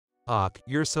Ugh,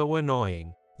 you're so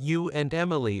annoying. You and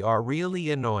Emily are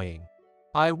really annoying.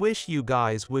 I wish you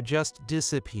guys would just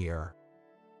disappear.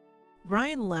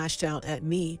 Ryan lashed out at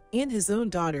me and his own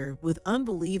daughter with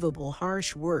unbelievable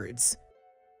harsh words.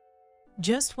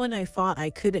 Just when I thought I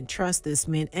couldn't trust this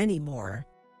man anymore,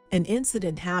 an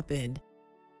incident happened.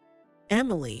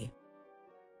 Emily.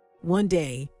 One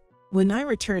day, when I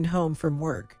returned home from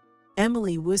work,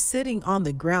 Emily was sitting on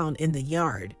the ground in the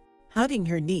yard, hugging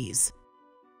her knees.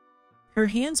 Her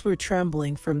hands were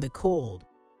trembling from the cold.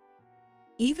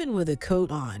 Even with a coat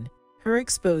on, her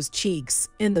exposed cheeks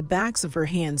and the backs of her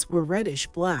hands were reddish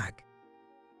black.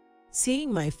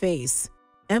 Seeing my face,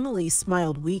 Emily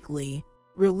smiled weakly,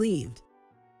 relieved.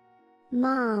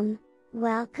 Mom,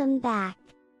 welcome back.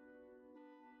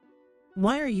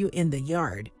 Why are you in the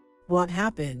yard? What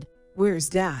happened? Where's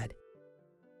Dad?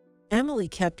 Emily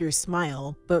kept her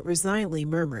smile but resignedly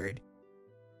murmured.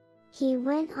 He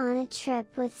went on a trip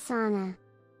with Sana.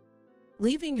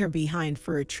 Leaving her behind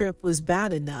for a trip was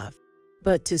bad enough,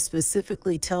 but to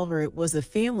specifically tell her it was a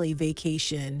family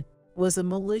vacation was a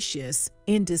malicious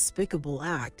and despicable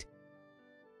act.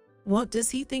 What does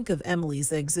he think of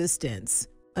Emily's existence,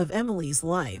 of Emily's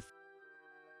life?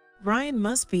 Ryan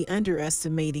must be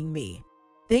underestimating me,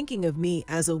 thinking of me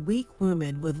as a weak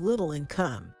woman with little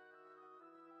income.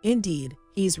 Indeed,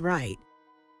 he's right.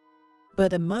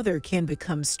 But a mother can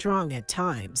become strong at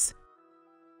times.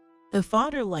 A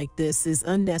father like this is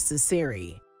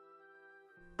unnecessary.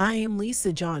 I am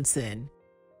Lisa Johnson.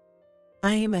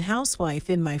 I am a housewife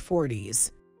in my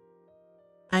 40s.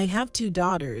 I have 2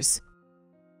 daughters.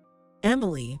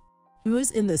 Emily, who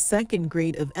is in the 2nd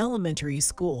grade of elementary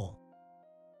school,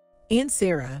 and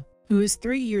Sarah, who is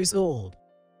 3 years old.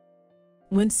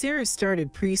 When Sarah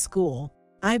started preschool,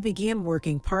 I began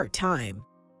working part-time.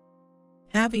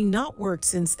 Having not worked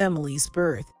since Emily's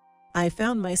birth, I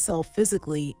found myself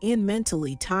physically and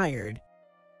mentally tired.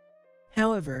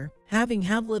 However, having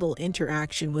had little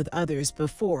interaction with others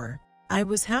before, I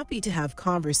was happy to have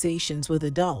conversations with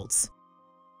adults.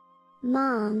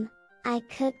 Mom, I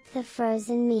cooked the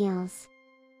frozen meals.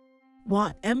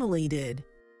 What Emily did?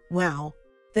 Wow,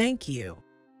 thank you.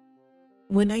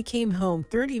 When I came home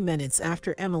 30 minutes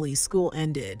after Emily's school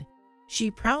ended, she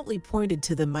proudly pointed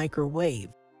to the microwave.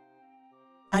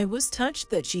 I was touched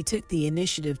that she took the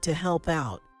initiative to help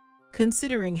out,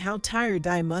 considering how tired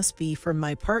I must be from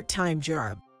my part-time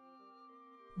job.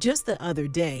 Just the other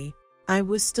day, I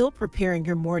was still preparing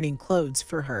her morning clothes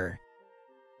for her.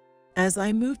 As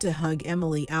I moved to hug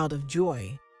Emily out of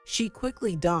joy, she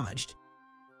quickly dodged.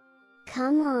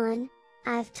 Come on,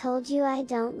 I've told you I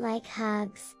don't like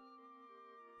hugs.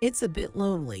 It's a bit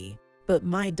lonely, but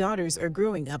my daughters are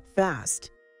growing up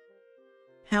fast.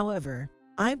 However,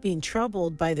 I've been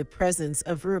troubled by the presence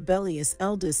of a rebellious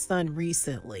eldest son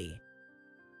recently.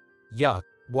 Yuck,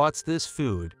 what's this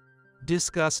food?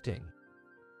 Disgusting.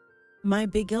 My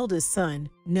big eldest son,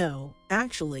 no,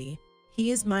 actually, he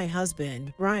is my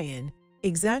husband, Ryan,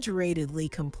 exaggeratedly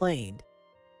complained.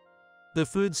 The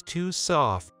food's too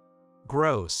soft.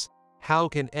 Gross. How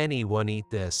can anyone eat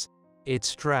this?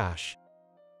 It's trash.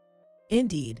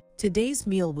 Indeed, today's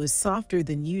meal was softer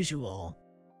than usual.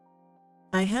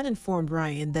 I had informed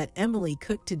Ryan that Emily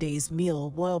cooked today's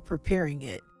meal while preparing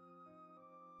it.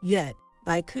 Yet,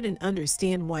 I couldn't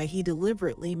understand why he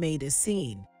deliberately made a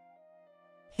scene.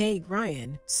 Hey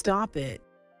Ryan, stop it.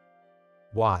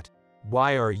 What?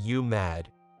 Why are you mad?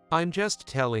 I'm just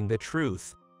telling the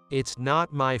truth. It's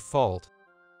not my fault.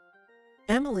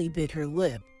 Emily bit her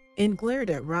lip and glared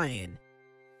at Ryan.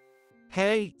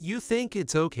 Hey, you think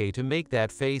it's okay to make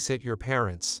that face at your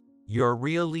parents? You're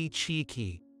really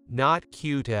cheeky. Not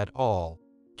cute at all.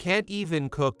 Can't even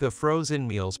cook the frozen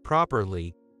meals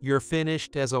properly. You're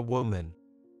finished as a woman.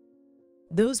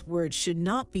 Those words should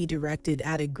not be directed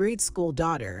at a grade school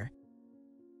daughter.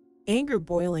 Anger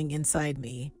boiling inside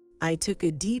me, I took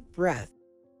a deep breath.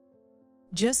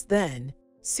 Just then,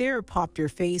 Sarah popped her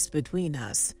face between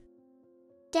us.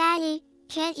 Daddy,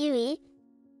 can't you eat?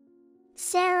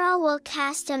 Sarah will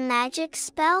cast a magic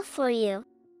spell for you.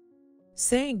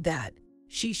 Saying that,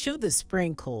 she showed the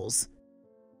sprinkles.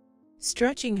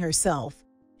 Stretching herself,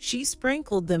 she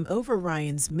sprinkled them over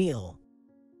Ryan's meal.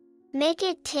 Make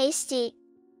it tasty.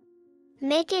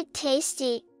 Make it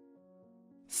tasty.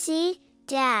 See,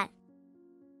 Dad.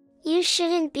 You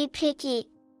shouldn't be picky.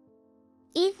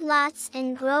 Eat lots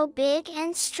and grow big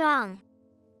and strong.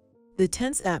 The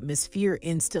tense atmosphere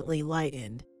instantly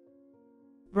lightened.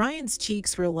 Ryan's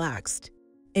cheeks relaxed,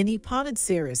 and he patted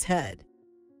Sarah's head.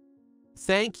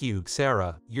 Thank you,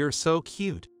 Sarah. You're so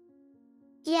cute.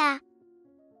 Yeah.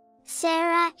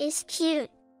 Sarah is cute.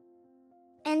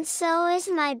 And so is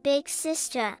my big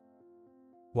sister.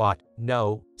 What?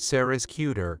 No, Sarah's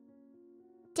cuter.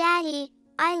 Daddy,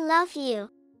 I love you.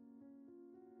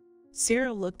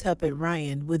 Sarah looked up at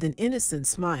Ryan with an innocent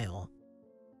smile.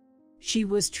 She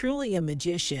was truly a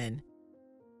magician.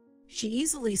 She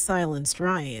easily silenced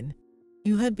Ryan,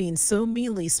 who had been so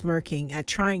meanly smirking at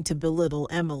trying to belittle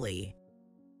Emily.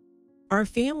 Our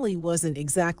family wasn't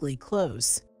exactly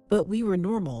close, but we were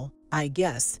normal, I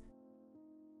guess.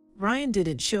 Ryan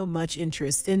didn't show much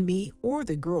interest in me or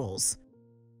the girls.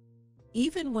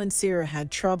 Even when Sarah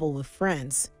had trouble with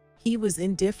friends, he was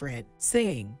indifferent,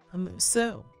 saying,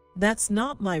 so, that's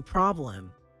not my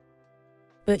problem.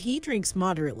 But he drinks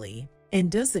moderately and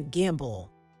doesn't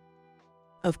gamble.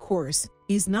 Of course,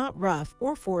 he's not rough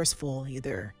or forceful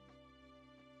either.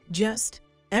 Just,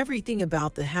 everything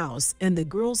about the house and the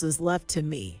girls is left to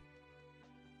me.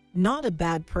 Not a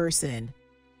bad person.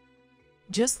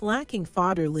 Just lacking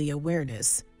fatherly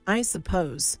awareness, I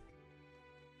suppose.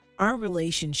 Our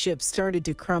relationship started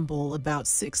to crumble about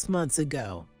 6 months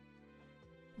ago.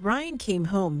 Ryan came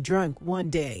home drunk one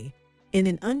day, in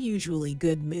an unusually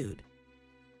good mood.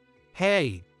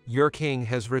 Hey, your king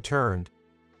has returned.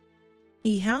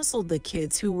 He hassled the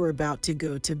kids who were about to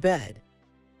go to bed.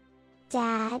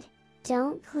 Dad,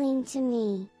 don't cling to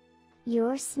me.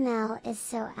 Your smell is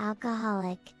so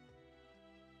alcoholic.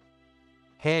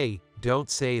 Hey, don't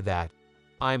say that.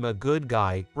 I'm a good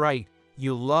guy, right?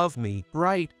 You love me,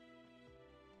 right?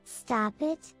 Stop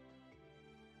it.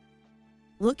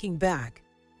 Looking back,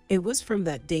 it was from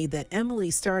that day that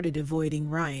Emily started avoiding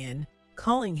Ryan,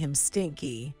 calling him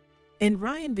stinky, and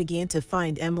Ryan began to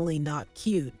find Emily not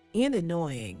cute and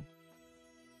annoying.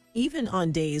 Even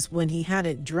on days when he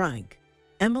hadn't drunk,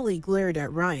 Emily glared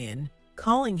at Ryan,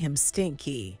 calling him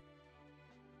stinky.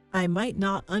 I might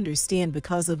not understand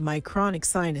because of my chronic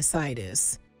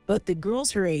sinusitis, but the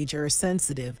girls her age are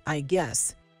sensitive, I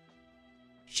guess.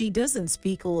 She doesn't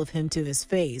speak ill of him to his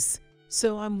face,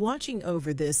 so I'm watching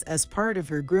over this as part of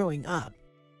her growing up.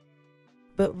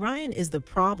 But Ryan is the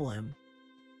problem.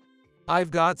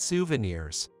 I've got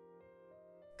souvenirs.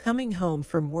 Coming home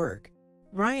from work,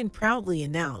 Ryan proudly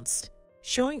announced,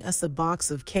 showing us a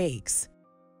box of cakes.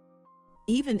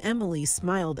 Even Emily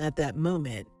smiled at that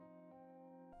moment.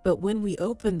 But when we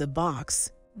opened the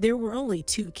box, there were only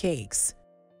 2 cakes.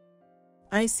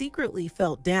 I secretly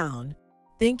felt down,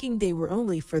 thinking they were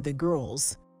only for the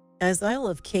girls, as I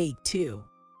love cake too.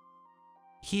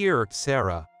 Here,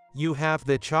 Sarah, you have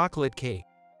the chocolate cake.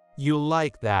 You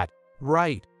like that,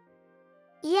 right?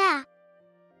 Yeah.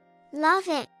 Love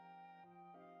it.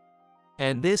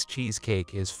 And this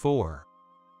cheesecake is for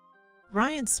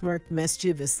Ryan smirked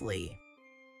mischievously.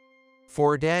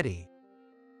 Daddy.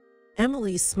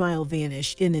 Emily's smile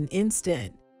vanished in an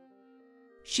instant.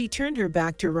 She turned her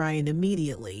back to Ryan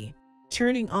immediately,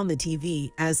 turning on the TV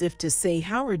as if to say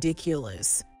how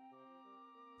ridiculous.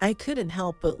 I couldn't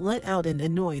help but let out an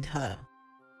annoyed huh.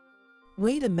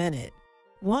 Wait a minute.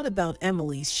 What about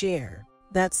Emily's share?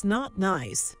 That's not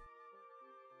nice.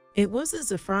 It was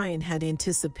as if Ryan had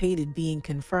anticipated being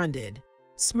confronted,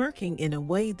 smirking in a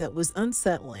way that was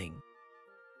unsettling.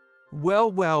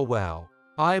 Well,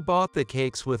 I bought the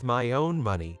cakes with my own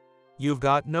money. You've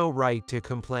got no right to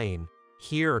complain.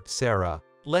 Here, Sarah,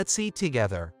 let's eat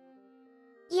together.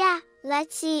 Yeah,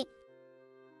 let's eat.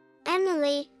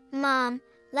 Emily, Mom,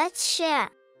 let's share.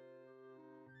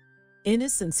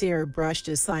 Innocent Sarah brushed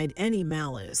aside any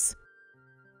malice.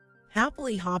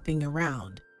 Happily hopping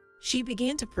around, she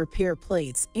began to prepare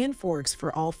plates and forks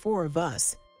for all 4 of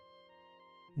us.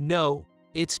 No,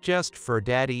 it's just for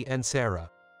Daddy and Sarah.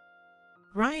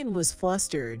 Ryan was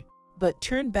flustered, but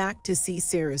turned back to see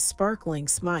Sarah's sparkling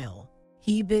smile.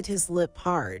 He bit his lip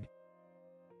hard.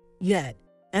 Yet,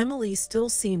 Emily still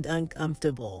seemed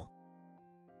uncomfortable.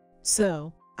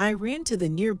 So, I ran to the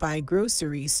nearby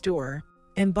grocery store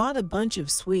and bought a bunch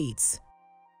of sweets.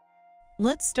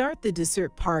 Let's start the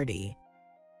dessert party.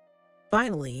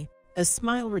 Finally, a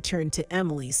smile returned to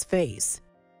Emily's face.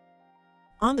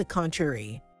 On the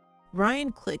contrary,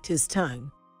 Ryan clicked his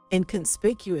tongue and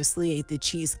conspicuously ate the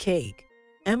cheesecake,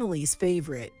 Emily's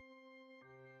favorite,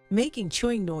 making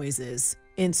chewing noises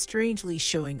and strangely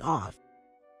showing off.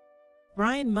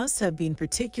 Ryan must have been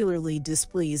particularly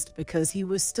displeased because he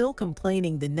was still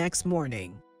complaining the next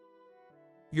morning.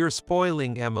 You're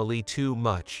spoiling Emily too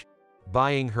much.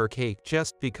 Buying her cake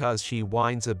just because she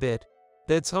whines a bit,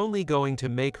 that's only going to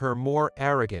make her more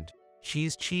arrogant.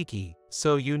 She's cheeky,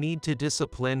 so you need to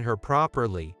discipline her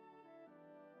properly.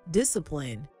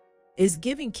 Discipline? Is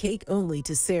giving cake only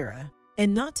to Sarah,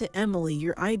 and not to Emily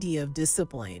your idea of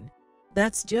discipline?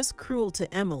 That's just cruel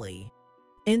to Emily.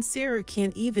 And Sarah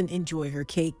can't even enjoy her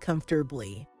cake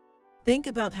comfortably. Think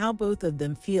about how both of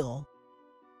them feel.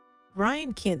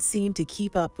 Ryan can't seem to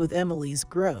keep up with Emily's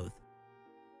growth.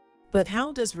 But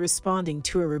how does responding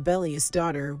to a rebellious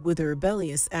daughter with a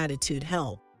rebellious attitude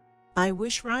help? I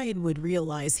wish Ryan would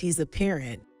realize he's a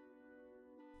parent.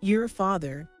 You're a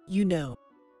father, you know.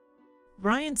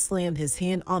 Ryan slammed his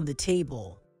hand on the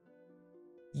table.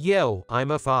 Yo,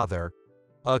 I'm a father.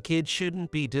 A kid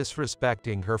shouldn't be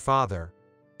disrespecting her father.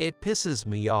 It pisses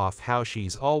me off how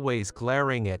she's always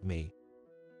glaring at me.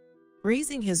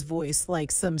 Raising his voice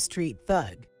like some street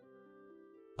thug.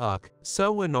 Ugh,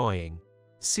 so annoying.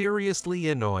 Seriously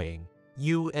annoying.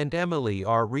 You and Emily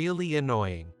are really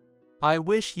annoying. I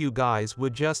wish you guys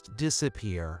would just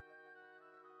disappear.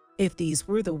 If these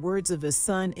were the words of a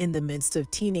son in the midst of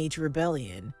teenage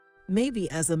rebellion, maybe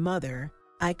as a mother,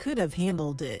 I could have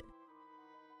handled it.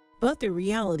 But the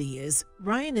reality is,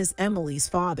 Ryan is Emily's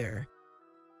father.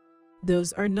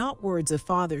 Those are not words a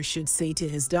father should say to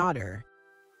his daughter.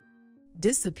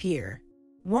 Disappear?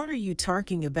 What are you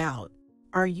talking about?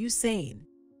 Are you sane?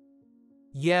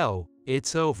 Yo,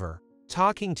 it's over.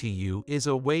 Talking to you is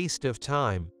a waste of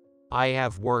time. I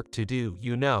have work to do,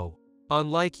 you know.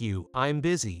 Unlike you, I'm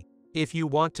busy. If you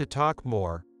want to talk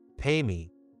more, pay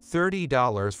me.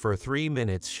 $30 for 3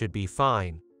 minutes should be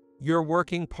fine. You're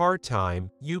working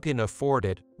part-time, you can afford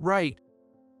it, right?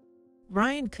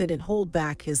 Ryan couldn't hold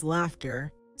back his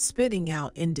laughter, spitting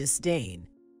out in disdain.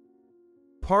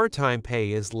 Part-time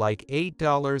pay is like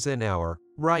 $8 an hour,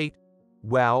 right?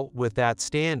 Well, with that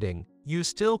standing, you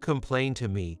still complain to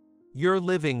me. You're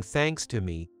living thanks to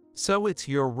me, so it's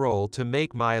your role to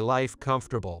make my life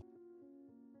comfortable.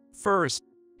 First,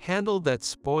 handle that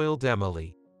spoiled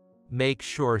Emily. Make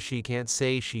sure she can't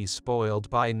say she's spoiled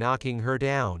by knocking her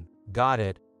down. Got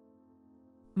it?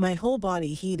 My whole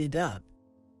body heated up.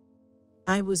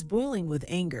 I was boiling with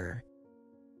anger.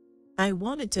 I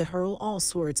wanted to hurl all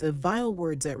sorts of vile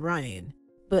words at Ryan,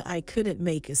 but I couldn't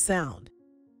make a sound.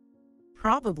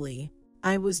 Probably,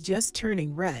 I was just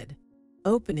turning red,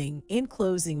 opening and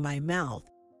closing my mouth.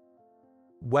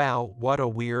 Wow, what a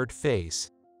weird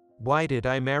face. Why did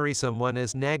I marry someone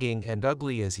as nagging and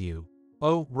ugly as you?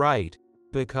 Oh, right,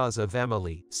 because of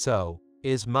Emily. So,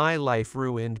 is my life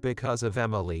ruined because of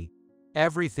Emily?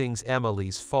 Everything's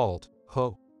Emily's fault,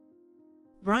 ho.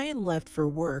 Ryan left for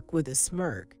work with a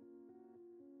smirk.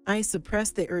 I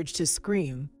suppressed the urge to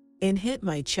scream and hit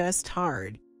my chest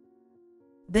hard.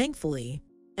 Thankfully,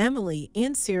 Emily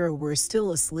and Sarah were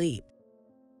still asleep.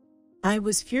 I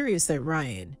was furious at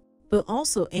Ryan, but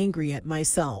also angry at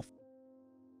myself.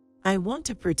 I want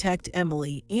to protect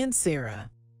Emily and Sarah.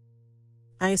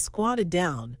 I squatted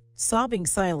down, sobbing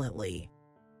silently.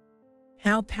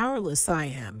 How powerless I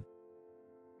am.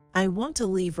 I want to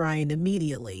leave Ryan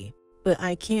immediately, but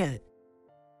I can't.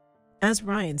 As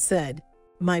Ryan said,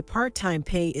 my part-time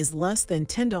pay is less than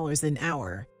 $10 an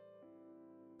hour.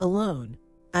 Alone,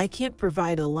 I can't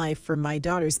provide a life for my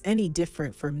daughters any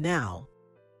different from now.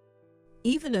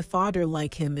 Even a father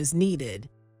like him is needed.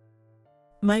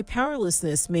 My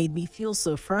powerlessness made me feel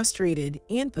so frustrated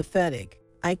and pathetic,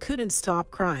 I couldn't stop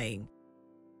crying.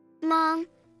 Mom,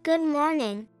 good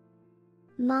morning.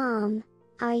 Mom,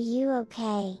 are you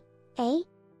okay, eh?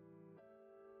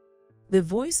 The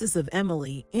voices of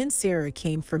Emily and Sarah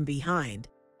came from behind.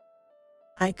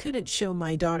 I couldn't show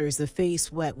my daughters a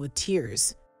face wet with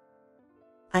tears.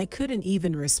 I couldn't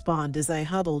even respond as I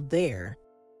huddled there.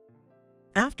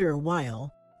 After a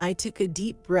while, I took a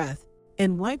deep breath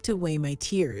and wiped away my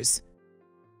tears.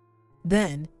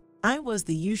 Then, I was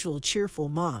the usual cheerful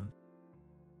mom.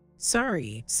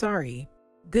 Sorry.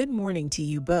 Good morning to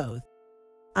you both.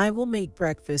 I will make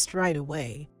breakfast right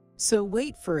away, so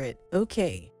wait for it,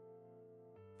 okay?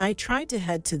 I tried to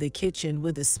head to the kitchen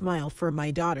with a smile for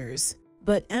my daughters,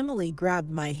 but Emily grabbed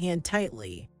my hand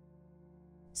tightly.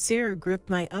 Sarah gripped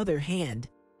my other hand.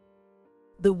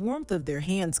 The warmth of their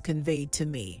hands conveyed to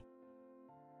me.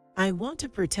 I want to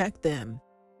protect them.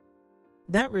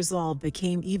 That resolve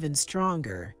became even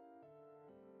stronger.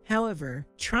 However,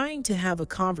 trying to have a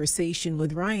conversation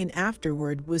with Ryan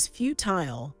afterward was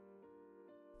futile.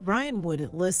 Ryan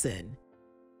wouldn't listen.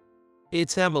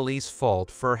 It's Emily's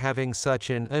fault for having such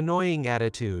an annoying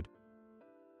attitude.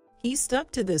 He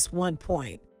stuck to this one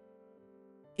point.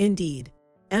 Indeed,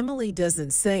 Emily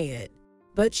doesn't say it,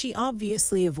 but she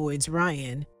obviously avoids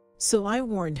Ryan, so I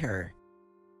warned her.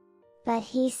 But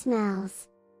he smells.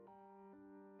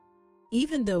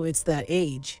 Even though it's that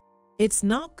age, it's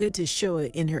not good to show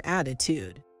it in her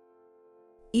attitude.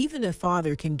 Even a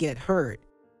father can get hurt.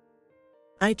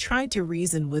 I tried to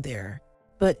reason with her,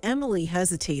 but Emily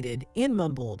hesitated and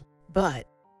mumbled, But,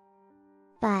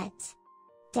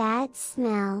 Dad's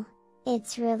smell,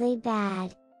 it's really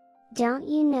bad. Don't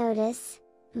you notice,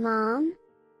 Mom?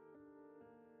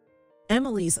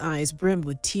 Emily's eyes brimmed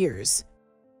with tears.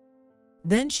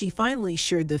 Then she finally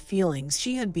shared the feelings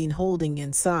she had been holding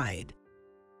inside.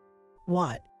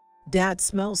 "What? Dad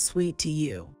smells sweet to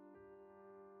you?"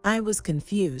 I was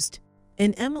confused,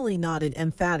 and Emily nodded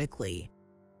emphatically.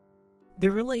 The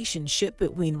relationship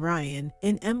between Ryan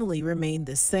and Emily remained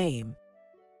the same.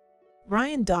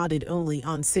 Ryan doted only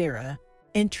on Sarah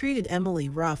and treated Emily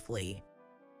roughly.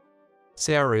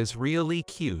 Sarah's really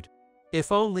cute. If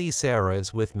only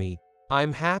Sarah's with me,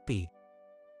 I'm happy.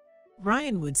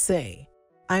 Ryan would say.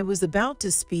 I was about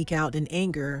to speak out in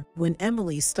anger when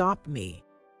Emily stopped me.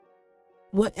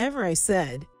 Whatever I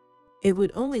said, it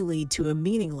would only lead to a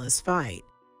meaningless fight.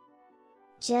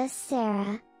 Just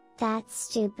Sarah, that's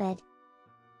stupid.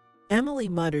 Emily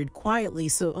muttered quietly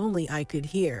so only I could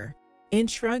hear, and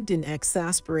shrugged in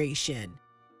exasperation.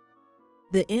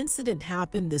 The incident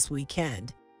happened this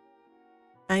weekend.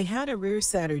 I had a rare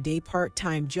Saturday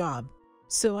part-time job,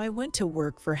 so I went to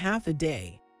work for half a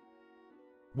day.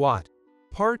 What?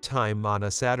 Part-time on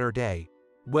a Saturday?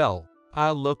 Well,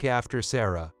 I'll look after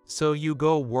Sarah, so you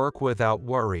go work without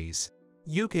worries.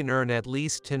 You can earn at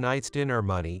least tonight's dinner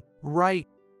money, right?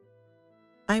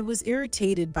 I was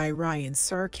irritated by Ryan's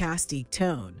sarcastic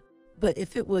tone, but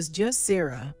if it was just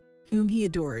Sarah, whom he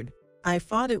adored, I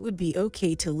thought it would be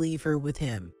okay to leave her with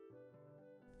him.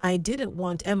 I didn't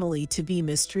want Emily to be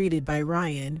mistreated by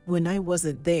Ryan when I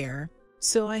wasn't there,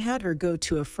 so I had her go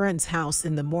to a friend's house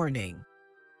in the morning.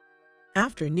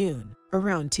 After noon,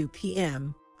 around 2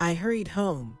 p.m., I hurried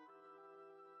home.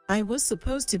 I was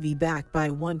supposed to be back by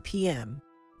 1 p.m.,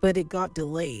 but it got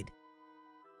delayed.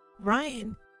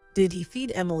 Ryan, did he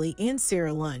feed Emily and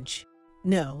Sarah lunch?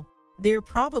 No, they're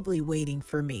probably waiting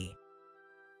for me.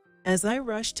 As I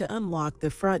rushed to unlock the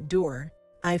front door,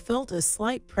 I felt a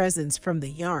slight presence from the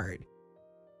yard.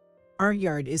 Our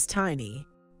yard is tiny,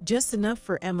 just enough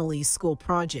for Emily's school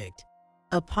project,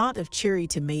 a pot of cherry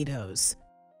tomatoes.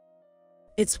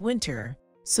 It's winter,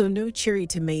 so no cherry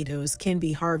tomatoes can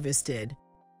be harvested,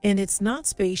 and it's not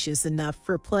spacious enough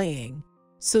for playing,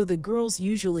 so the girls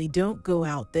usually don't go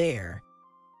out there.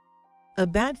 A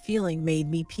bad feeling made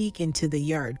me peek into the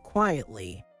yard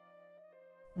quietly.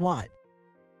 What?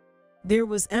 There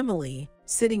was Emily,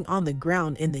 sitting on the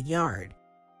ground in the yard.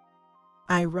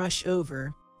 I rushed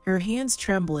over, her hands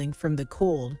trembling from the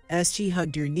cold as she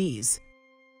hugged her knees.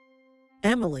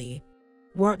 Emily,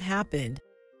 what happened?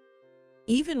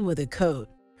 Even with a coat,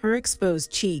 her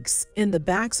exposed cheeks and the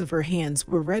backs of her hands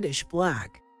were reddish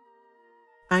black.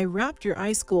 I wrapped her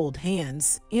ice-cold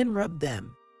hands and rubbed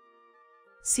them.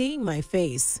 Seeing my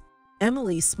face,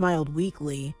 Emily smiled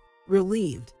weakly,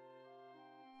 relieved.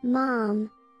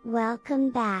 Mom,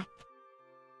 welcome back.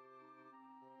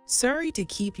 Sorry to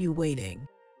keep you waiting.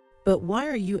 But why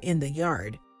are you in the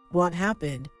yard? What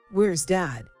happened? Where's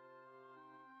Dad?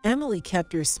 Emily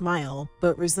kept her smile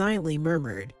but resignedly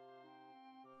murmured.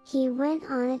 He went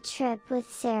on a trip with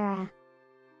Sarah.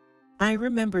 I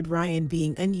remembered Ryan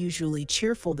being unusually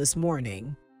cheerful this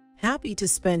morning, happy to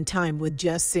spend time with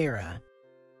just Sarah.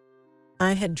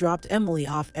 I had dropped Emily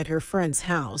off at her friend's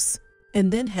house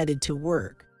and then headed to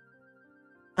work.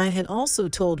 I had also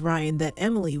told Ryan that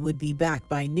Emily would be back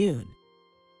by noon.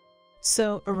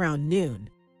 So, around noon,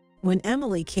 when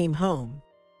Emily came home,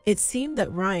 it seemed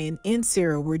that Ryan and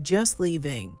Sarah were just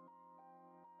leaving.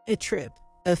 A trip,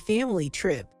 a family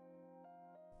trip.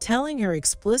 Telling her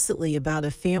explicitly about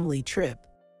a family trip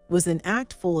was an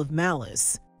act full of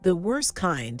malice, the worst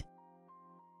kind.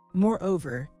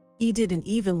 Moreover, he didn't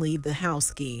even leave the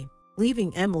house key,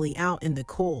 leaving Emily out in the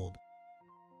cold.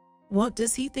 What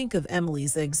does he think of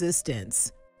Emily's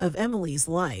existence, of Emily's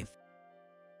life?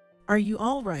 Are you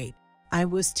all right? I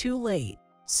was too late.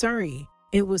 Sorry,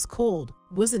 it was cold,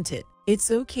 wasn't it? It's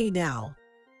okay now.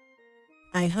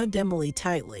 I hugged Emily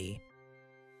tightly.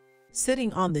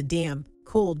 Sitting on the damp,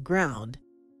 cold ground,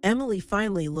 Emily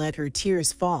finally let her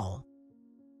tears fall.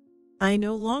 I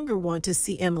no longer want to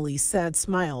see Emily's sad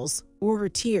smiles or her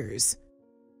tears.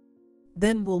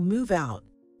 Then we'll move out,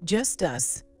 just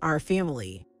us, our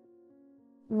family.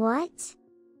 What?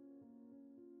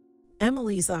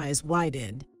 Emily's eyes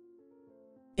widened.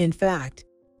 In fact,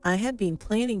 I had been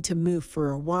planning to move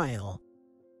for a while,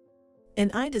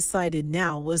 and I decided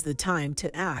now was the time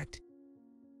to act.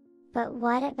 But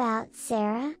what about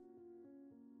Sarah?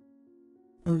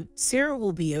 Sarah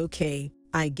will be okay,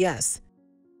 I guess.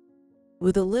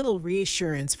 With a little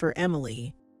reassurance for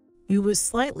Emily, who was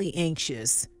slightly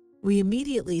anxious, we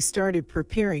immediately started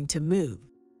preparing to move.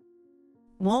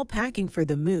 While packing for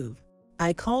the move,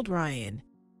 I called Ryan.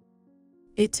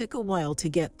 It took a while to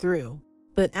get through,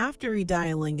 but after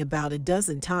redialing about a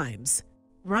dozen times,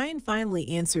 Ryan finally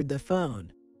answered the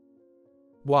phone.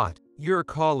 What? You're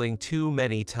calling too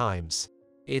many times.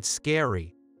 It's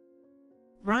scary.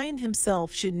 Ryan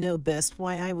himself should know best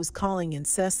why I was calling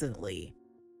incessantly.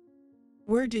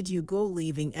 Where did you go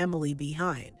leaving Emily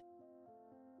behind?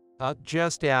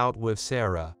 Just out with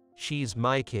Sarah. She's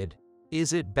my kid.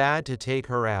 Is it bad to take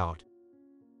her out?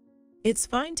 It's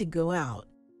fine to go out,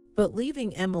 but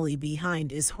leaving Emily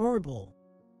behind is horrible.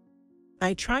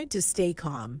 I tried to stay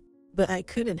calm, but I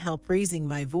couldn't help raising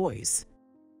my voice.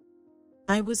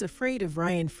 I was afraid of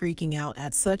Ryan freaking out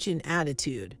at such an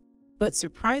attitude, but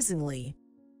surprisingly,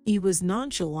 he was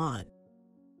nonchalant.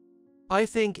 I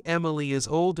think Emily is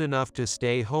old enough to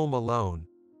stay home alone.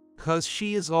 'Cause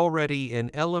she is already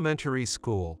in elementary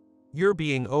school. You're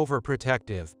being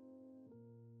overprotective.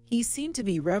 He seemed to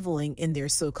be reveling in their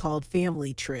so-called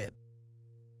family trip.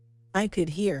 I could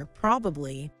hear,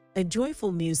 probably, a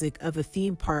joyful music of a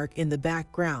theme park in the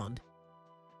background.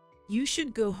 You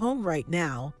should go home right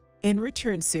now and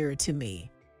return Sarah to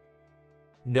me.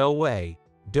 No way.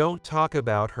 Don't talk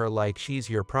about her like she's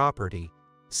your property.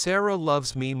 Sarah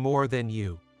loves me more than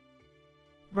you.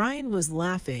 Ryan was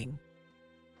laughing.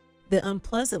 The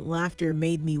unpleasant laughter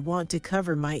made me want to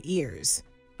cover my ears,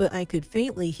 but I could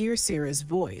faintly hear Sarah's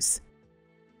voice.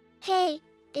 Hey,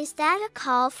 is that a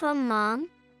call from Mom?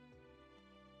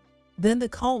 Then the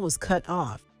call was cut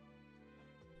off.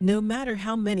 No matter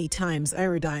how many times I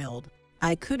redialed,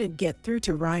 I couldn't get through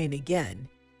to Ryan again.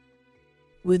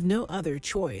 With no other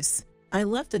choice, I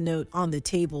left a note on the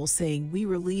table saying we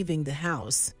were leaving the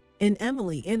house, and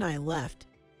Emily and I left.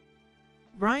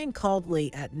 Ryan called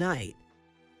late at night.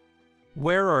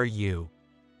 Where are you?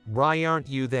 Why aren't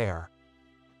you there?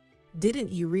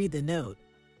 Didn't you read the note?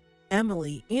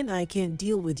 Emily and I can't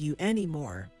deal with you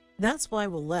anymore. That's why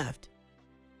we left.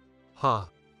 Huh,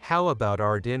 how about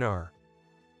our dinner?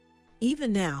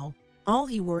 Even now, all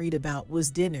he worried about was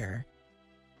dinner.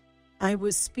 I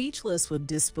was speechless with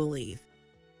disbelief.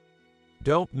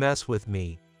 Don't mess with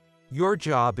me. Your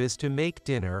job is to make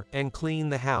dinner and clean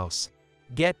the house.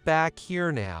 Get back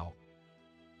here now.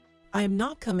 I am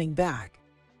not coming back.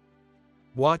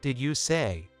 What did you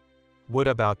say? What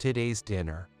about today's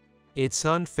dinner? It's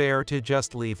unfair to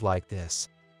just leave like this.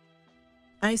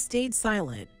 I stayed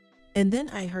silent, and then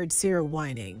I heard Sarah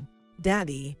whining.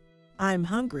 Daddy, I'm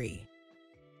hungry.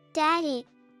 Daddy.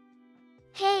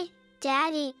 Hey,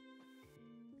 Daddy.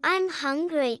 I'm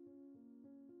hungry.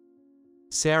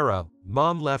 Sarah,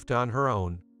 Mom left on her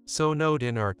own, so no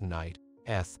dinner tonight.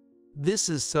 This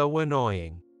is so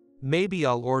annoying. Maybe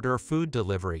I'll order food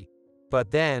delivery. But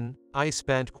then, I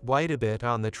spent quite a bit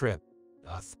on the trip.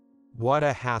 What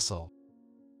a hassle.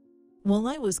 While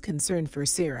I was concerned for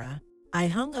Sarah, I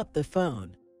hung up the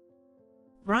phone.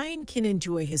 Ryan can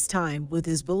enjoy his time with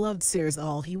his beloved Sarah's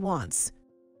all he wants.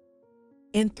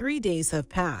 And 3 days have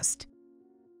passed.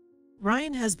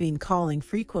 Ryan has been calling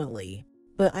frequently,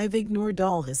 but I've ignored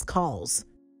all his calls.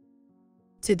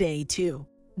 Today, too,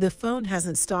 the phone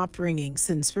hasn't stopped ringing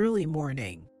since early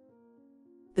morning.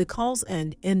 The calls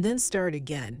end and then start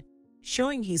again,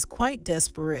 showing he's quite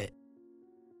desperate.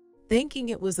 Thinking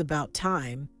it was about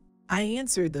time, I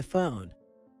answered the phone.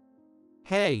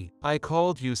 Hey, I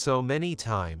called you so many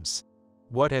times.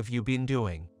 What have you been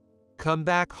doing? Come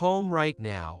back home right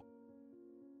now.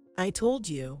 I told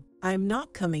you, I'm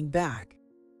not coming back.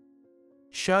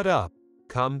 Shut up.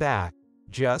 Come back.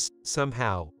 Just,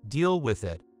 somehow, deal with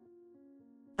it.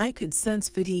 I could sense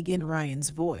fatigue in Ryan's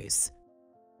voice.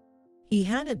 He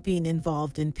hadn't been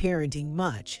involved in parenting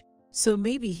much, so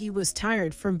maybe he was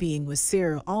tired from being with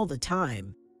Sarah all the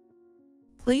time.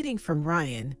 Pleading from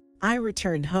Ryan, I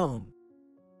returned home.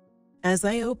 As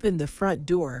I opened the front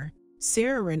door,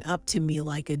 Sarah ran up to me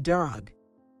like a dog.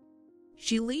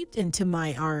 She leaped into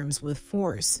my arms with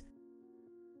force.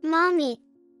 Mommy.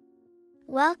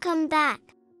 Welcome back.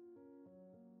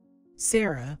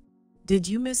 Sarah, did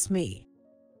you miss me?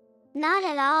 Not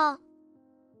at all.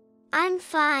 I'm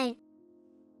fine.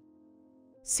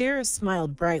 Sarah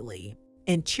smiled brightly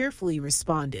and cheerfully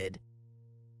responded.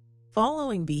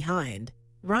 Following behind,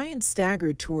 Ryan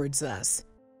staggered towards us.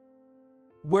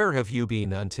 Where have you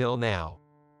been until now?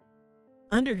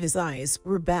 Under his eyes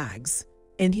were bags,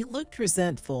 and he looked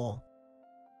resentful.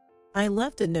 I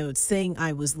left a note saying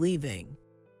I was leaving.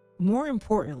 More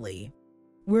importantly,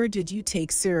 where did you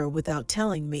take Sarah without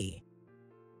telling me?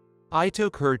 I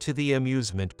took her to the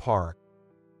amusement park.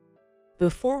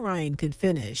 Before Ryan could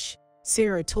finish,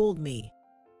 Sarah told me.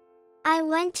 I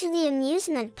went to the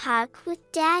amusement park with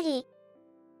Daddy.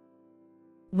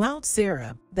 Wow,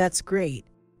 Sarah, that's great.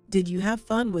 Did you have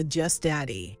fun with just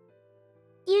Daddy?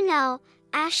 You know,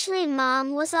 Ashley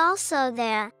Mom was also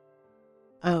there.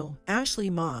 Oh, Ashley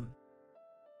Mom.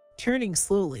 Turning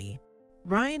slowly,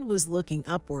 Ryan was looking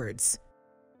upwards.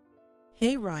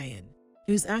 Hey Ryan,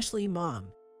 who's Ashley mom?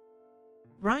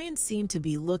 Ryan seemed to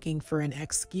be looking for an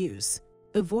excuse,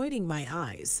 avoiding my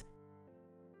eyes.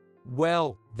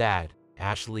 Well, that,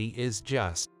 Ashley is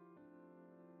just.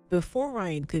 Before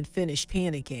Ryan could finish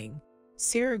panicking,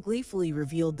 Sarah gleefully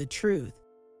revealed the truth.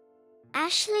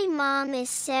 Ashley mom is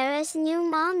Sarah's new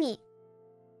mommy.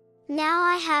 Now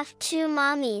I have two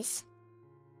mommies.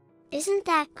 Isn't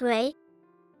that great?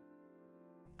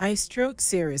 I stroked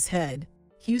Sarah's head.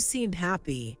 You seemed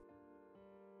happy.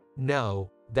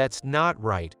 No, that's not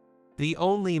right. The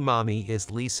only mommy is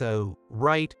Lisa,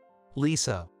 right,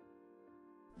 Lisa?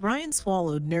 Ryan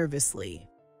swallowed nervously.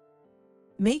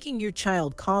 Making your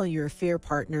child call your affair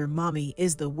partner mommy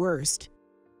is the worst.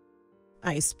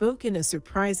 I spoke in a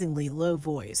surprisingly low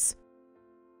voice.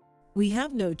 We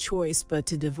have no choice but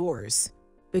to divorce,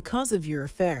 because of your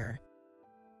affair.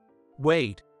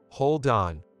 Wait, hold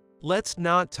on. Let's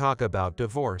not talk about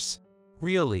divorce.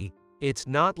 Really, it's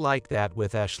not like that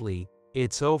with Ashley.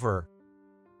 It's over.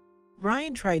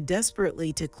 Ryan tried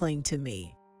desperately to cling to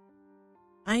me.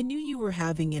 I knew you were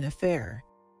having an affair.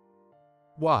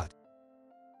 What?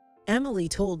 Emily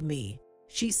told me.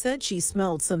 She said she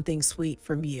smelled something sweet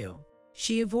from you.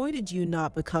 She avoided you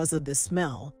not because of the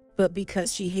smell, but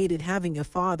because she hated having a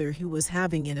father who was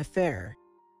having an affair.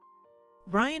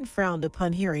 Ryan frowned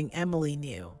upon hearing Emily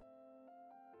knew.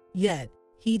 Yet,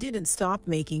 he didn't stop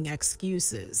making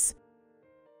excuses.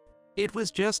 It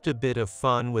was just a bit of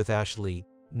fun with Ashley,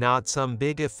 not some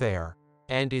big affair,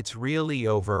 and it's really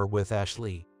over with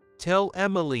Ashley. Tell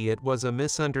Emily it was a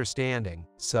misunderstanding,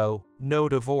 so, no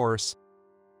divorce.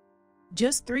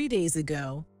 Just 3 days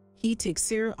ago, he took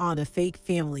Sarah on a fake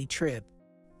family trip,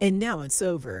 and now it's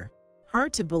over.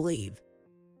 Hard to believe.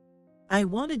 I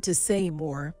wanted to say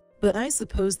more, but I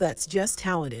suppose that's just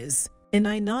how it is, and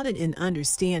I nodded in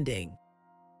understanding.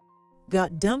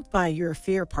 Got dumped by your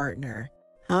affair partner,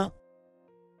 huh?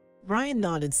 Ryan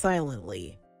nodded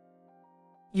silently.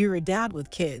 You're a dad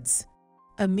with kids.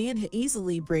 A man who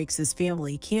easily breaks his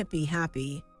family can't be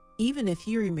happy, even if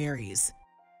he remarries.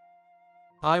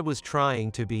 I was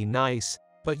trying to be nice,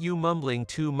 but you mumbling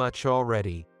too much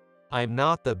already. I'm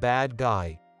not the bad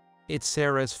guy. It's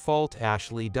Sarah's fault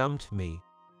Ashley dumped me.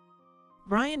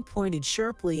 Ryan pointed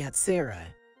sharply at Sarah.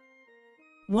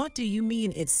 What do you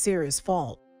mean it's Sarah's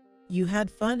fault? You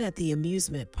had fun at the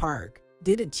amusement park,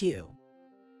 didn't you?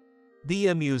 The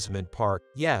amusement park,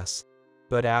 yes.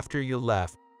 But after you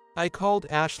left, I called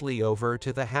Ashley over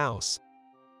to the house.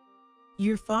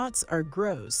 Your thoughts are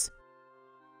gross.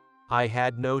 I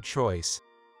had no choice.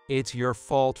 It's your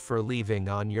fault for leaving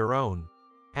on your own.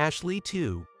 Ashley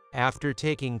too, after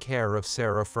taking care of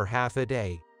Sarah for half a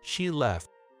day, she left.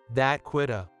 That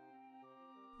quitta.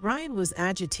 Ryan was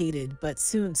agitated but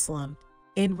soon slumped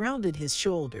and rounded his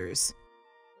shoulders.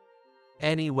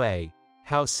 Anyway,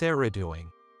 how's Sarah doing?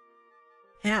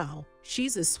 How?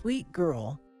 She's a sweet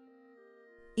girl.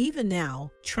 Even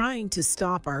now, trying to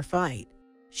stop our fight,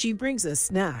 she brings us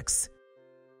snacks.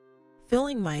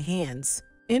 Filling my hands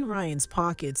in Ryan's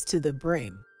pockets to the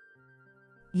brim.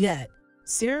 Yet,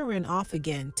 Sarah ran off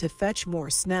again to fetch more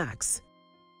snacks.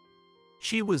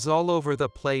 She was all over the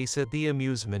place at the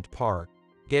amusement park,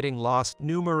 getting lost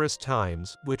numerous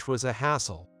times, which was a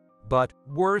hassle. But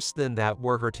worse than that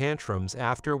were her tantrums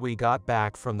after we got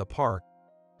back from the park.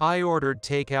 I ordered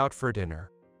takeout for dinner,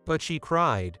 but she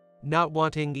cried, not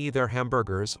wanting either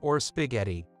hamburgers or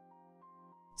spaghetti.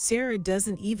 Sarah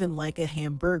doesn't even like a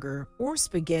hamburger or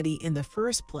spaghetti in the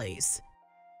first place.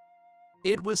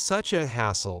 It was such a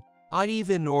hassle. I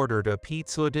even ordered a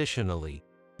pizza additionally,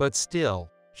 but still,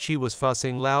 she was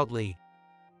fussing loudly.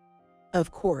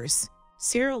 Of course,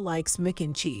 Sarah likes mac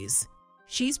and cheese.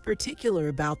 She's particular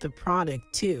about the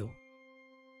product too.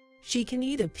 She can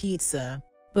eat a pizza,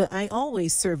 but I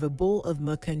always serve a bowl of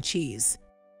mac and cheese.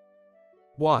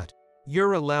 What?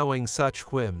 You're allowing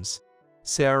such whims?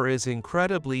 Sarah is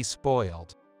incredibly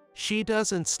spoiled. She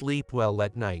doesn't sleep well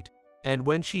at night, and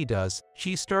when she does,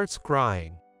 she starts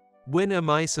crying. When am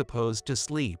I supposed to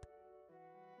sleep?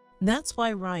 That's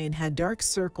why Ryan had dark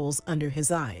circles under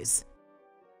his eyes.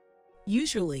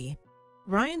 Usually,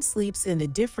 Ryan sleeps in a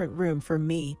different room from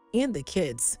me and the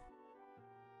kids.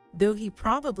 Though he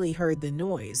probably heard the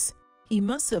noise, he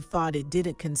must have thought it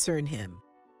didn't concern him.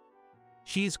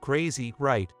 She's crazy,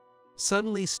 right?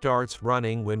 Suddenly starts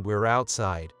running when we're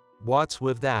outside. What's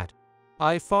with that?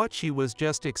 I thought she was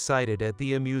just excited at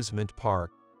the amusement park,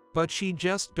 but she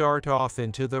just dart off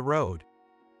into the road.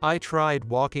 I tried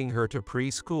walking her to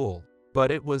preschool,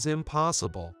 but it was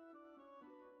impossible.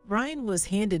 Ryan was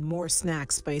handed more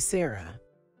snacks by Sarah.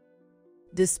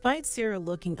 Despite Sarah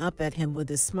looking up at him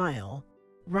with a smile,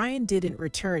 Ryan didn't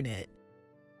return it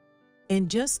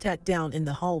and just sat down in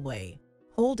the hallway,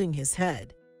 holding his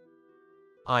head.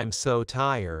 I'm so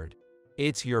tired.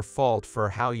 It's your fault for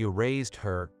how you raised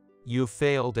her. You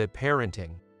failed at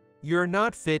parenting. You're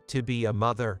not fit to be a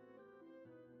mother.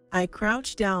 I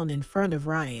crouched down in front of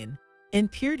Ryan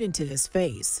and peered into his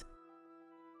face.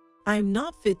 I'm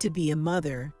not fit to be a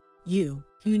mother. You,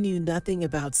 who knew nothing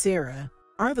about Sarah,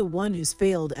 are the one who's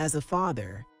failed as a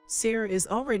father. Sarah is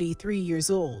already 3 years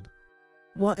old.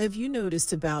 What have you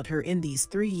noticed about her in these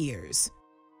 3 years?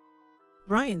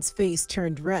 Ryan's face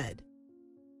turned red.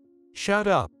 Shut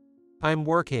up. I'm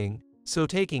working, so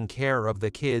taking care of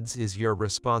the kids is your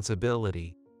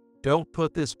responsibility. Don't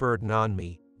put this burden on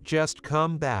me. Just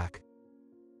come back.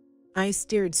 I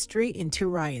stared straight into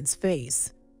Ryan's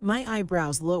face, my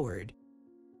eyebrows lowered.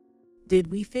 Did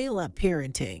we fail at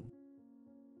parenting?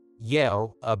 Yeah,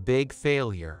 a big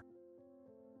failure.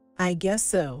 I guess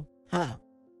so, huh?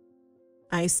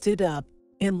 I stood up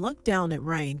and looked down at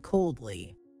Ryan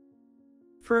coldly.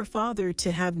 For a father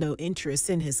to have no interest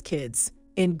in his kids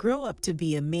and grow up to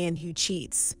be a man who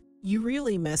cheats, you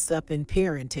really messed up in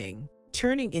parenting,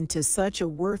 turning into such a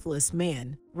worthless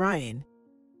man, Ryan.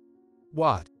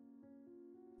 What?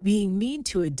 Being mean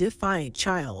to a defiant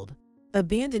child,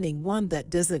 abandoning one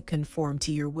that doesn't conform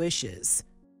to your wishes,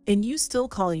 and you still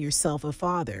call yourself a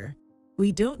father.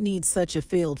 We don't need such a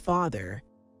failed father.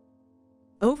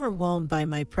 Overwhelmed by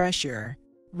my pressure,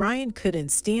 Ryan couldn't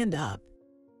stand up.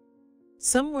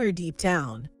 Somewhere deep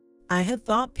down, I had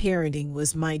thought parenting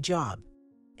was my job,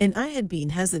 and I had been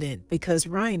hesitant because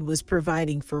Ryan was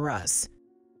providing for us.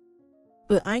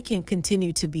 But I can't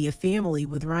continue to be a family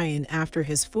with Ryan after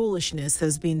his foolishness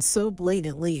has been so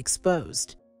blatantly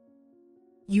exposed.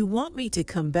 You want me to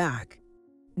come back?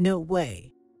 No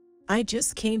way. I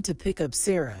just came to pick up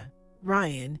Sarah.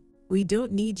 Ryan, we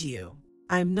don't need you.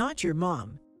 I'm not your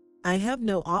mom. I have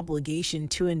no obligation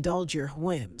to indulge your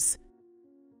whims.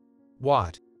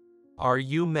 What? Are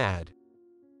you mad?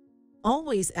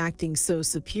 Always acting so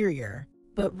superior,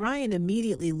 but Ryan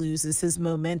immediately loses his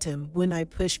momentum when I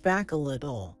push back a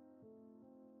little.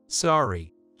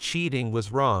 Sorry, cheating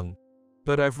was wrong.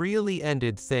 But I've really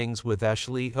ended things with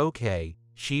Ashley, okay?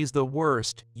 She's the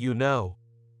worst, you know.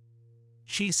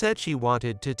 She said she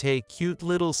wanted to take cute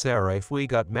little Sarah if we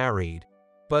got married.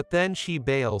 But then she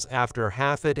bails after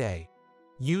half a day.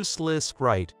 Useless,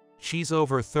 right? She's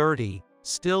over 30,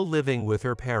 still living with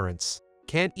her parents.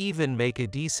 Can't even make a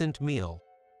decent meal.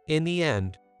 In the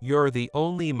end, you're the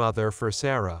only mother for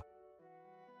Sarah.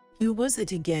 Who was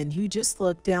it again who just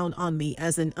looked down on me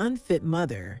as an unfit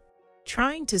mother,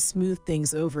 trying to smooth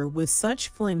things over with such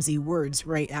flimsy words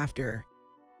right after?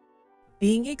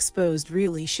 Being exposed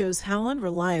really shows how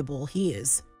unreliable he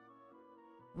is.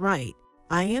 Right,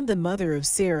 I am the mother of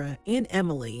Sarah and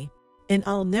Emily, and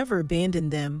I'll never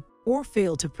abandon them or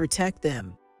fail to protect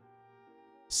them.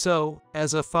 So,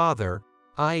 as a father,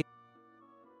 I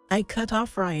cut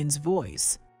off Ryan's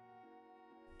voice.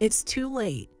 It's too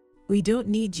late. We don't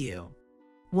need you.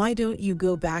 Why don't you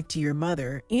go back to your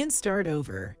mother and start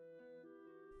over?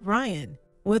 Ryan,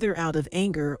 whether out of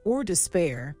anger or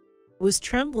despair, was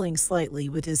trembling slightly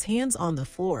with his hands on the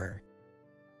floor.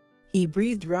 He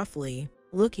breathed roughly,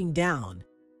 looking down.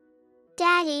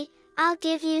 Daddy, I'll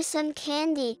give you some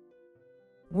candy.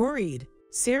 Worried,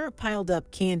 Sarah piled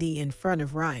up candy in front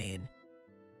of Ryan.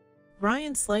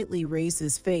 Ryan slightly raised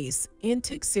his face and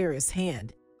took Sarah's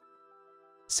hand.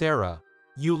 Sarah,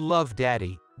 you love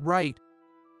Daddy, right?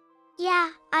 Yeah,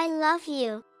 I love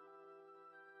you.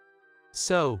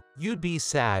 So, you'd be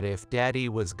sad if Daddy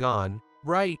was gone,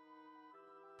 right?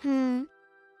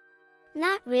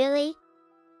 Not really.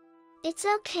 It's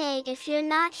okay if you're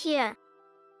not here.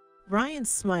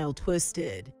 Ryan's smile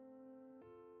twisted.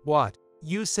 What?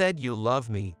 You said you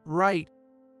love me, right?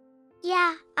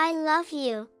 Yeah, I love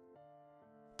you.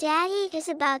 Daddy is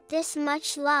about this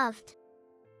much loved.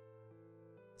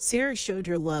 Sarah showed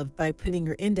her love by putting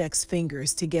her index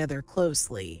fingers together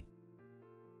closely.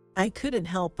 I couldn't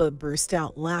help but burst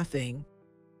out laughing.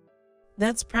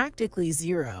 That's practically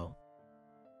 0.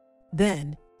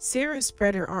 Then, Sarah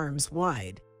spread her arms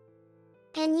wide.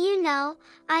 And you know,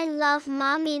 I love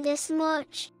Mommy this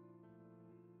much.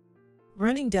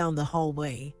 Running down the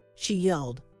hallway, she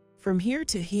yelled, "From here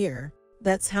to here,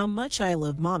 that's how much I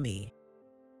love Mommy."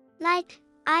 Like,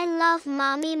 I love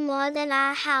Mommy more than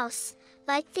our house,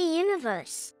 like the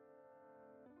universe.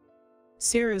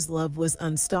 Sarah's love was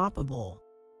unstoppable.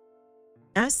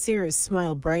 As Sarah's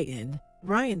smile brightened,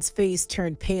 Ryan's face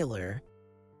turned paler.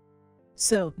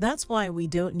 So that's why we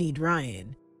don't need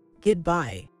Ryan.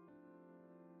 Goodbye.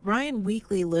 Ryan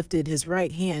weakly lifted his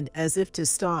right hand as if to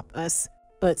stop us,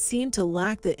 but seemed to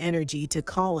lack the energy to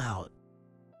call out.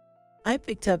 I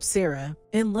picked up Sarah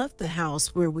and left the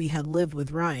house where we had lived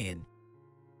with Ryan.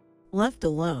 Left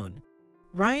alone,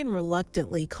 Ryan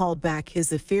reluctantly called back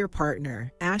his affair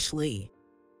partner, Ashley.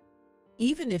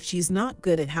 Even if she's not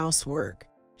good at housework,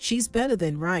 she's better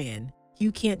than Ryan.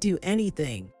 You can't do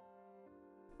anything.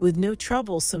 With no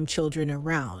troublesome children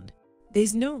around,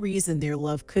 there's no reason their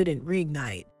love couldn't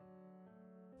reignite.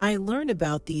 I learned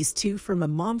about these two from a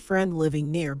mom friend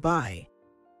living nearby.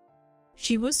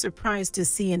 She was surprised to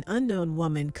see an unknown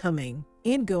woman coming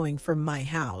and going from my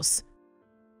house.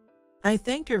 I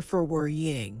thanked her for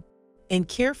worrying and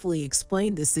carefully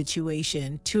explained the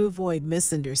situation to avoid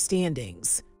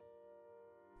misunderstandings.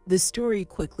 The story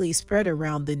quickly spread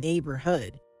around the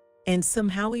neighborhood and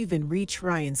somehow even reached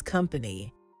Ryan's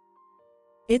company.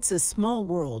 It's a small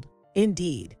world,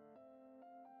 indeed.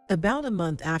 About a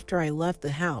month after I left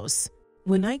the house,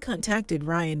 when I contacted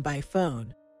Ryan by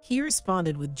phone, he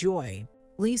responded with joy.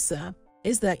 "Lisa,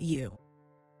 is that you?"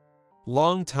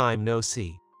 Long time no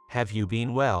see. Have you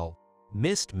been well?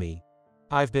 Missed me?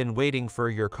 I've been waiting for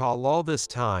your call all this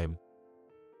time.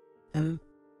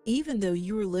 Even though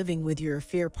you were living with your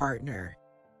affair partner.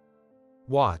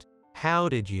 What? How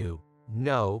did you?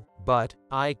 No, but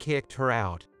I kicked her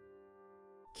out.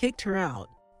 Kicked her out,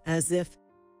 as if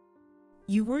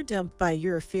you were dumped by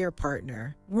your affair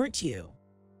partner, weren't you?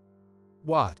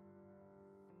 What?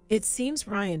 It seems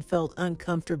Ryan felt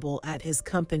uncomfortable at his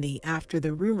company after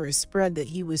the rumors spread that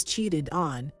he was cheated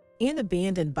on and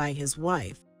abandoned by his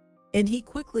wife, and he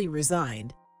quickly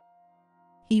resigned.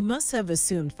 He must have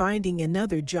assumed finding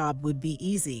another job would be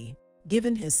easy,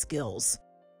 given his skills.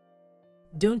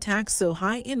 Don't act so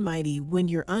high and mighty when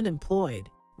you're unemployed,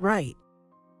 right?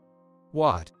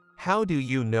 What? How do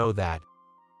you know that?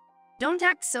 Don't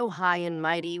act so high and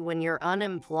mighty when you're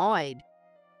unemployed.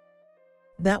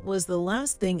 That was the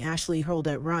last thing Ashley hurled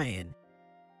at Ryan.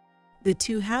 The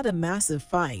two had a massive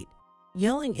fight,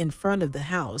 yelling in front of the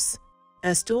house,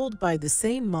 as told by the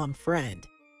same mom friend.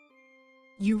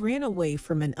 You ran away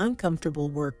from an uncomfortable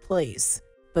workplace,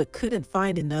 but couldn't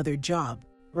find another job,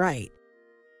 right?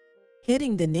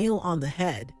 Hitting the nail on the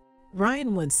head,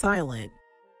 Ryan went silent.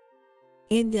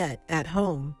 And yet, at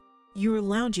home, you were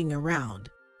lounging around,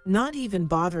 not even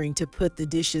bothering to put the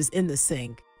dishes in the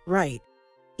sink, right?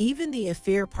 Even the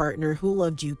affair partner who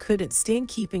loved you couldn't stand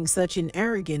keeping such an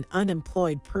arrogant,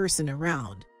 unemployed person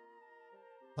around.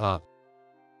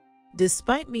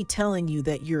 Despite me telling you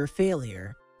that you're a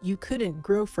failure, you couldn't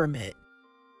grow from it.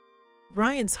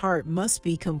 Ryan's heart must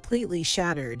be completely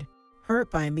shattered,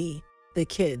 hurt by me, the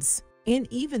kids, and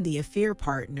even the affair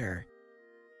partner.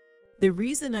 The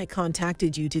reason I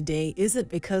contacted you today isn't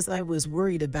because I was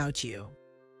worried about you,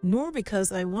 nor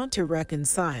because I want to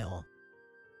reconcile.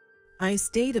 I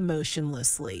stayed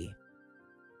emotionlessly.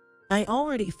 I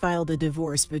already filed a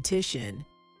divorce petition.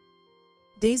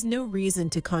 There's no reason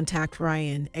to contact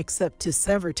Ryan except to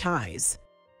sever ties.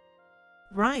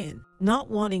 Ryan,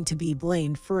 not wanting to be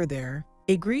blamed further,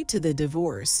 agreed to the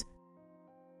divorce.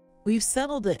 We've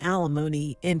settled the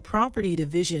alimony and property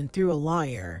division through a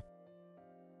lawyer.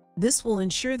 This will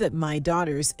ensure that my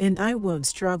daughters and I won't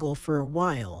struggle for a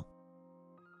while.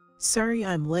 Sorry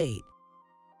I'm late.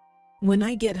 When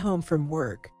I get home from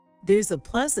work, there's a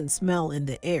pleasant smell in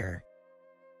the air.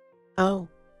 Oh,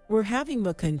 we're having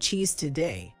mac and cheese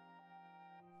today.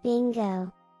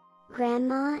 Bingo.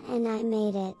 Grandma and I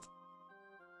made it.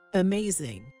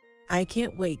 Amazing. I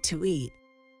can't wait to eat.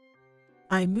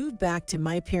 I moved back to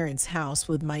my parents' house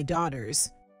with my daughters.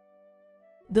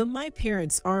 Though my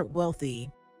parents aren't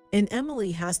wealthy, and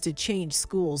Emily has to change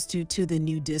schools due to the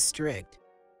new district.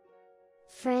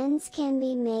 Friends can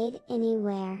be made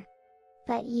anywhere.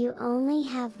 But you only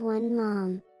have one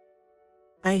mom.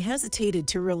 I hesitated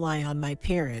to rely on my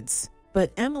parents,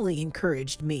 but Emily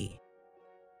encouraged me.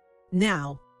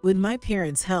 Now, with my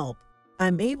parents' help,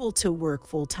 I'm able to work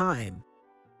full-time.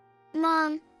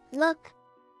 Mom, look.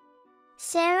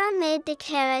 Sarah made the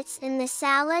carrots in the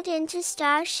salad into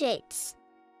star shapes.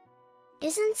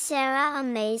 Isn't Sarah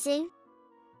amazing?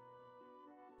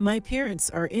 My parents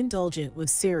are indulgent with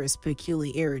Sarah's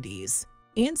peculiarities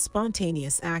and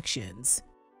spontaneous actions.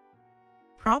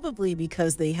 Probably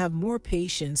because they have more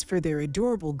patience for their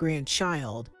adorable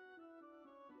grandchild.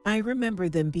 I remember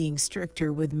them being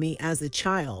stricter with me as a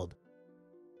child.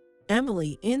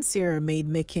 Emily and Sarah made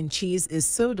mac and cheese is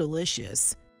so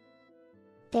delicious.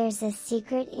 There's a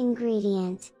secret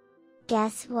ingredient.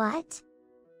 Guess what?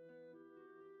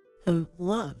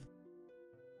 Love.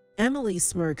 Emily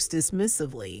smirks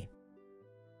dismissively.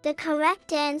 The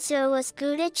correct answer was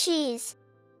Gouda cheese.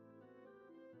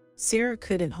 Sarah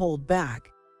couldn't hold back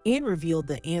and revealed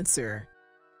the answer.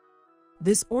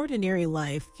 This ordinary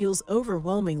life feels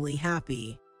overwhelmingly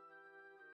happy.